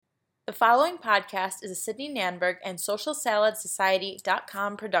The following podcast is a Sydney Nanberg and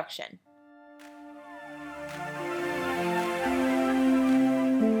SocialSaladSociety.com production.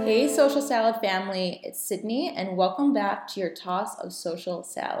 Hey Social Salad family, it's Sydney and welcome back to your Toss of Social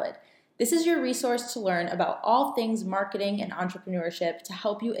Salad. This is your resource to learn about all things marketing and entrepreneurship to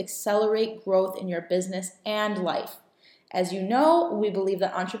help you accelerate growth in your business and life. As you know, we believe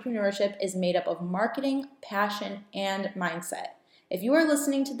that entrepreneurship is made up of marketing, passion, and mindset. If you are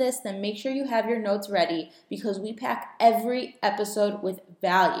listening to this, then make sure you have your notes ready because we pack every episode with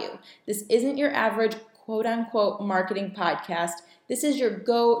value. This isn't your average quote-unquote marketing podcast. This is your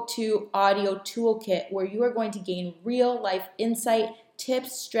go-to audio toolkit where you are going to gain real-life insight,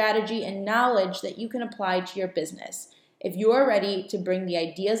 tips, strategy, and knowledge that you can apply to your business. If you are ready to bring the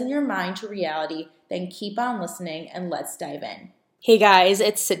ideas in your mind to reality, then keep on listening and let's dive in. Hey guys,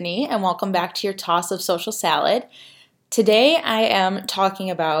 it's Sydney and welcome back to your Toss of Social Salad. Today I am talking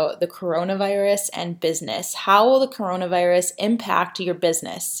about the coronavirus and business. How will the coronavirus impact your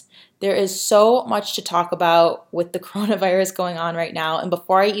business? There is so much to talk about with the coronavirus going on right now. And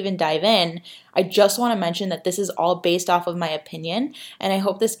before I even dive in, I just want to mention that this is all based off of my opinion, and I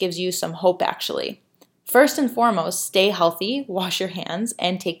hope this gives you some hope actually. First and foremost, stay healthy, wash your hands,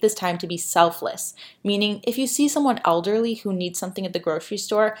 and take this time to be selfless. Meaning, if you see someone elderly who needs something at the grocery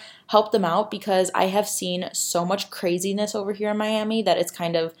store, help them out because I have seen so much craziness over here in Miami that it's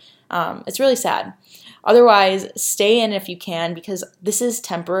it's really sad. Otherwise, stay in if you can because this is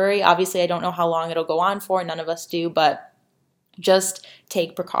temporary. Obviously, I don't know how long it'll go on for. None of us do, but just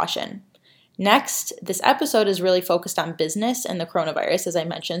take precaution. Next, this episode is really focused on business and the coronavirus, as I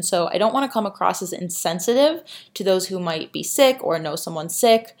mentioned, so I don't want to come across as insensitive to those who might be sick or know someone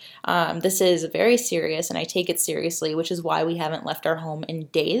sick. This is very serious, and I take it seriously, which is why we haven't left our home in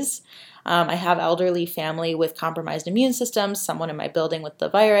days. I have elderly family with compromised immune systems, someone in my building with the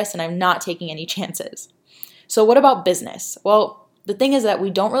virus, and I'm not taking any chances. So what about business? Well, the thing is that we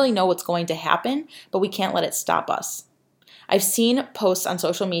don't really know what's going to happen, but we can't let it stop us. I've seen posts on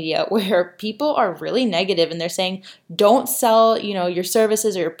social media where people are really negative and they're saying, don't sell, your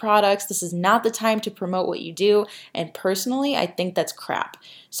services or your products. This is not the time to promote what you do. And personally, I think that's crap.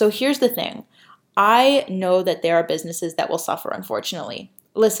 So here's the thing. I know that there are businesses that will suffer, unfortunately.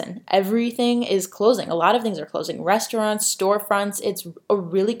 Listen, everything is closing. A lot of things are closing. Restaurants, storefronts, it's a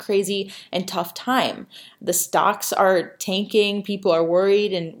really crazy and tough time. The stocks are tanking. People are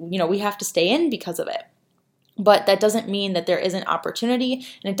worried and, we have to stay in because of it. But that doesn't mean that there isn't opportunity,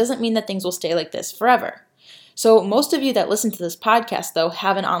 and it doesn't mean that things will stay like this forever. So most of you that listen to this podcast, though,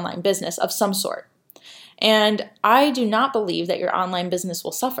 have an online business of some sort. And I do not believe that your online business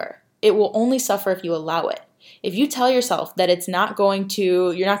will suffer. It will only suffer if you allow it. If you tell yourself that you're not going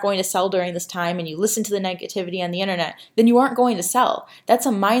to sell during this time and you listen to the negativity on the internet, then you aren't going to sell. That's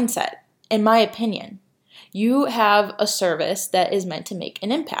a mindset, in my opinion. You have a service that is meant to make an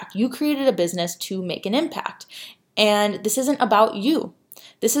impact. You created a business to make an impact. And this isn't about you.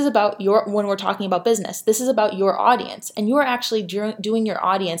 This is about when we're talking about business, this is about your audience. And you are actually doing your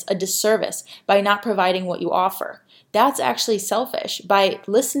audience a disservice by not providing what you offer. That's actually selfish. By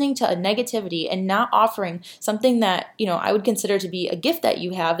listening to a negativity and not offering something that, I would consider to be a gift that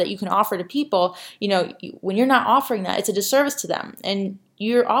you have that you can offer to people, when you're not offering that, it's a disservice to them. And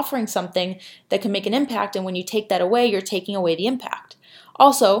you're offering something that can make an impact, and when you take that away, you're taking away the impact.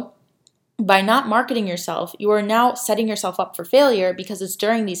 Also, by not marketing yourself, you are now setting yourself up for failure because it's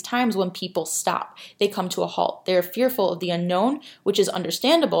during these times when people stop. They come to a halt. They're fearful of the unknown, which is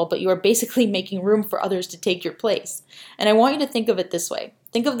understandable, but you are basically making room for others to take your place. And I want you to think of it this way.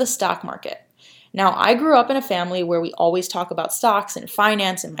 Think of the stock market. Now, I grew up in a family where we always talk about stocks and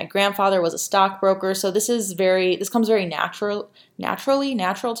finance, and my grandfather was a stockbroker, so this comes very natural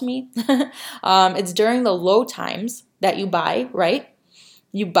to me. It's during the low times that you buy, right?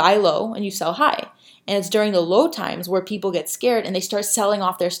 You buy low and you sell high. And it's during the low times where people get scared and they start selling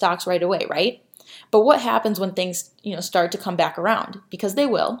off their stocks right away, right? But what happens when things, start to come back around? Because they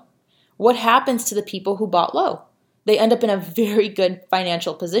will. What happens to the people who bought low? They end up in a very good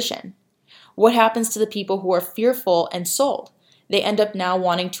financial position. What happens to the people who are fearful and sold? They end up now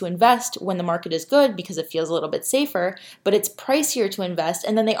wanting to invest when the market is good because it feels a little bit safer, but it's pricier to invest,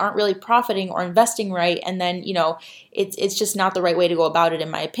 and then they aren't really profiting or investing right, and then, it's just not the right way to go about it in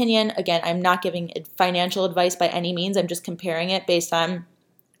my opinion. Again, I'm not giving financial advice by any means. I'm just comparing it based on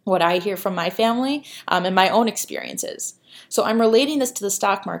what I hear from my family and my own experiences. So I'm relating this to the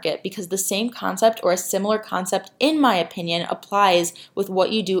stock market because the same concept or a similar concept, in my opinion, applies with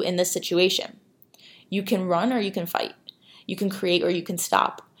what you do in this situation. You can run or you can fight. You can create or you can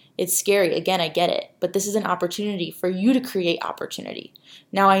stop. It's scary. Again, I get it. But this is an opportunity for you to create opportunity.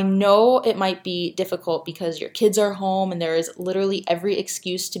 Now, I know it might be difficult because your kids are home and there is literally every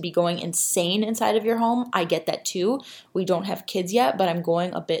excuse to be going insane inside of your home. I get that too. We don't have kids yet, but I'm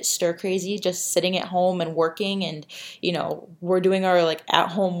going a bit stir crazy just sitting at home and working, and we're doing our like at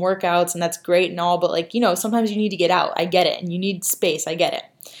home workouts, and that's great and all, but sometimes you need to get out. I get it. And you need space. I get it.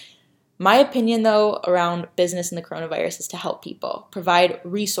 My opinion, though, around business and the coronavirus is to help people, provide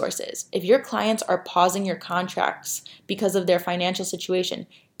resources. If your clients are pausing your contracts because of their financial situation,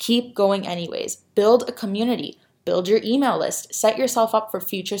 keep going anyways. Build a community. Build your email list. Set yourself up for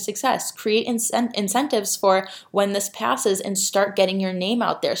future success. Create incentives for when this passes and start getting your name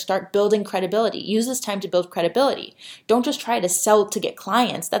out there. Start building credibility. Use this time to build credibility. Don't just try to sell to get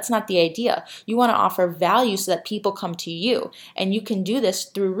clients. That's not the idea. You want to offer value so that people come to you. And you can do this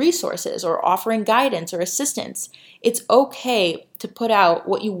through resources or offering guidance or assistance. It's okay to put out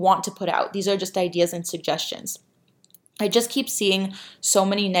what you want to put out. These are just ideas and suggestions. I just keep seeing so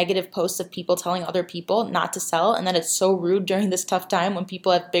many negative posts of people telling other people not to sell, and that it's so rude during this tough time when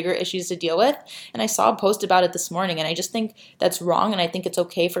people have bigger issues to deal with. And I saw a post about it this morning, and I just think that's wrong, and I think it's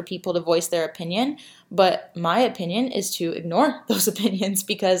okay for people to voice their opinion. But my opinion is to ignore those opinions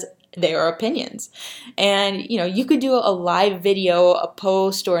because they are opinions. And you could do a live video, a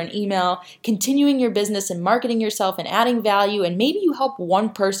post, or an email continuing your business and marketing yourself and adding value, and maybe you help one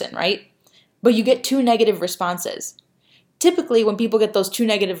person, right? But you get 2 negative responses. Typically, when people get those 2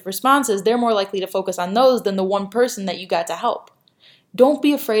 negative responses, they're more likely to focus on those than the one person that you got to help. Don't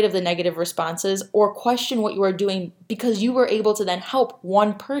be afraid of the negative responses or question what you are doing because you were able to then help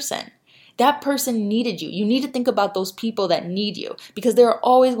one person. That person needed you. You need to think about those people that need you because there are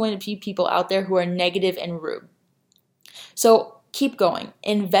always going to be people out there who are negative and rude. So keep going.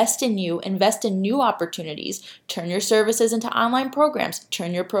 Invest in you. Invest in new opportunities. Turn your services into online programs.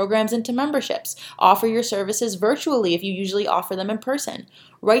 Turn your programs into memberships. Offer your services virtually if you usually offer them in person.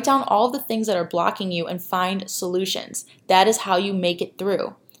 Write down all of the things that are blocking you and find solutions. That is how you make it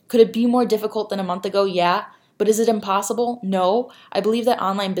through. Could it be more difficult than a month ago? Yeah. But is it impossible? No. I believe that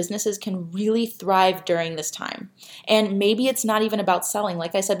online businesses can really thrive during this time. And maybe it's not even about selling.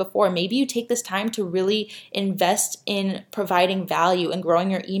 Like I said before, maybe you take this time to really invest in providing value and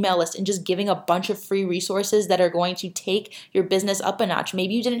growing your email list and just giving a bunch of free resources that are going to take your business up a notch.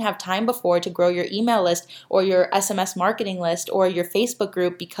 Maybe you didn't have time before to grow your email list or your SMS marketing list or your Facebook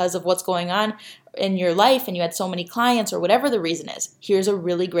group because of what's going on in your life and you had so many clients or whatever the reason is. Here's a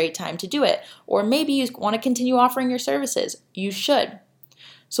really great time to do it. Or maybe you want to continue offering your services. You should.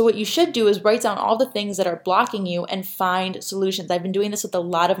 So what you should do is write down all the things that are blocking you and find solutions. I've been doing this with a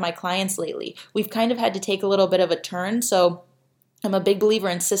lot of my clients lately. We've kind of had to take a little bit of a turn, so I'm a big believer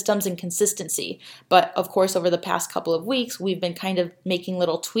in systems and consistency, but of course over the past couple of weeks we've been kind of making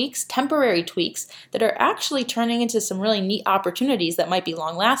little tweaks, temporary tweaks, that are actually turning into some really neat opportunities that might be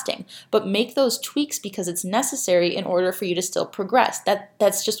long lasting, but make those tweaks because it's necessary in order for you to still progress.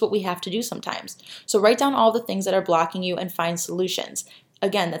 That's just what we have to do sometimes. So write down all the things that are blocking you and find solutions.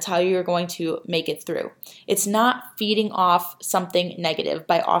 Again, that's how you're going to make it through. It's not feeding off something negative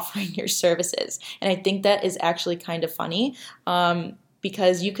by offering your services. And I think that is actually kind of funny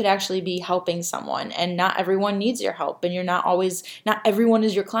because you could actually be helping someone and not everyone needs your help and not everyone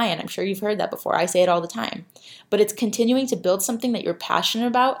is your client. I'm sure you've heard that before. I say it all the time. But it's continuing to build something that you're passionate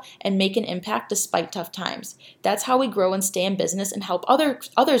about and make an impact despite tough times. That's how we grow and stay in business and help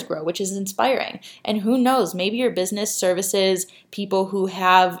others grow, which is inspiring. And who knows, maybe your business services people who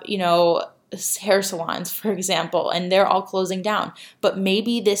have, hair salons, for example, and they're all closing down. But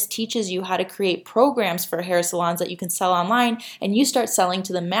maybe this teaches you how to create programs for hair salons that you can sell online, and you start selling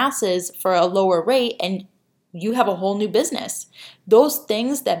to the masses for a lower rate, and you have a whole new business.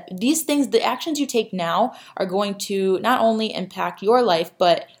 The actions you take now are going to not only impact your life,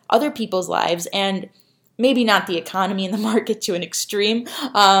 but other people's lives, and maybe not the economy and the market to an extreme,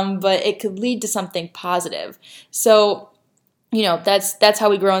 but it could lead to something positive. So that's how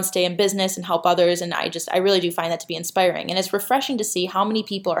we grow and stay in business and help others. And I really do find that to be inspiring. And it's refreshing to see how many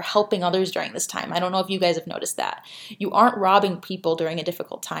people are helping others during this time. I don't know if you guys have noticed that. You aren't robbing people during a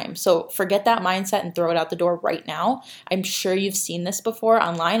difficult time. So forget that mindset and throw it out the door right now. I'm sure you've seen this before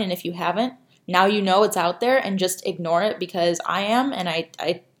online. And if you haven't, now you know it's out there, and just ignore it because I am. And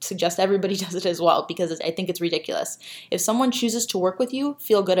I suggest everybody does it as well because I think it's ridiculous. If someone chooses to work with you,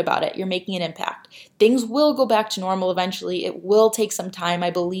 feel good about it. You're making an impact. Things will go back to normal eventually. It will take some time.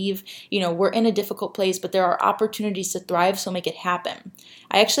 I believe, we're in a difficult place, but there are opportunities to thrive, so make it happen.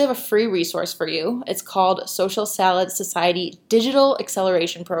 I actually have a free resource for you. It's called Social Salad Society Digital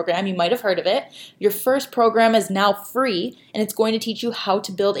Acceleration Program. You might have heard of it. Your first program is now free, and it's going to teach you how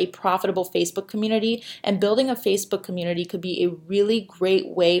to build a profitable Facebook community. And building a Facebook community could be a really great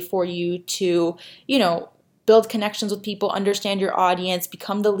way for you to, build connections with people, understand your audience,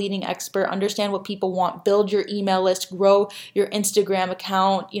 become the leading expert, understand what people want, build your email list, grow your Instagram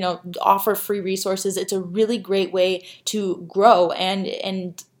account, offer free resources. It's a really great way to grow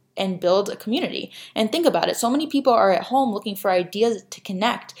and build a community. And think about it. So many people are at home looking for ideas to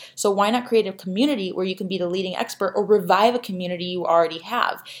connect. So why not create a community where you can be the leading expert or revive a community you already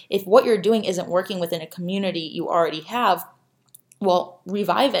have? If what you're doing isn't working within a community you already have, well,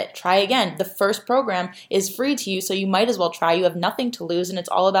 revive it. Try again. The first program is free to you, so you might as well try. You have nothing to lose, and it's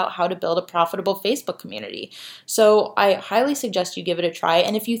all about how to build a profitable Facebook community. So I highly suggest you give it a try.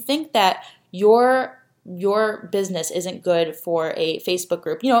 And if you think that your business isn't good for a Facebook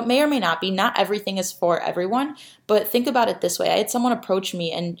group, it may or may not be. Not everything is for everyone, but think about it this way. I had someone approach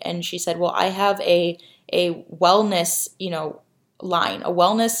me and she said, well, I have a wellness, line, a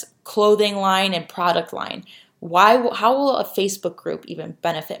wellness clothing line and product line. How will a Facebook group even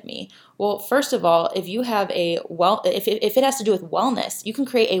benefit me? Well, first of all, if you have if it has to do with wellness, you can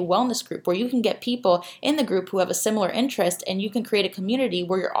create a wellness group where you can get people in the group who have a similar interest, and you can create a community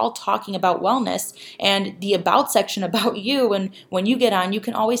where you're all talking about wellness and the about section about you. And when you get on, you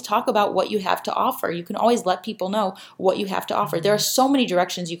can always talk about what you have to offer. You can always let people know what you have to offer. There are so many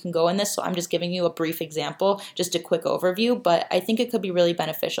directions you can go in this, so I'm just giving you a brief example, just a quick overview, but I think it could be really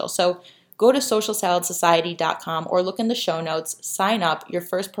beneficial. So go to socialsaladsociety.com or look in the show notes, sign up. Your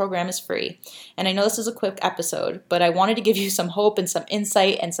first program is free. And I know this is a quick episode, but I wanted to give you some hope and some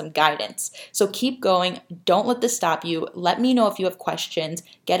insight and some guidance. So keep going. Don't let this stop you. Let me know if you have questions.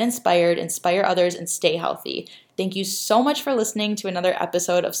 Get inspired, inspire others, and stay healthy. Thank you so much for listening to another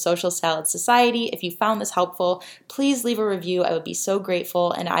episode of Social Salad Society. If you found this helpful, please leave a review. I would be so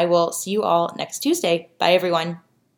grateful, and I will see you all next Tuesday. Bye, everyone.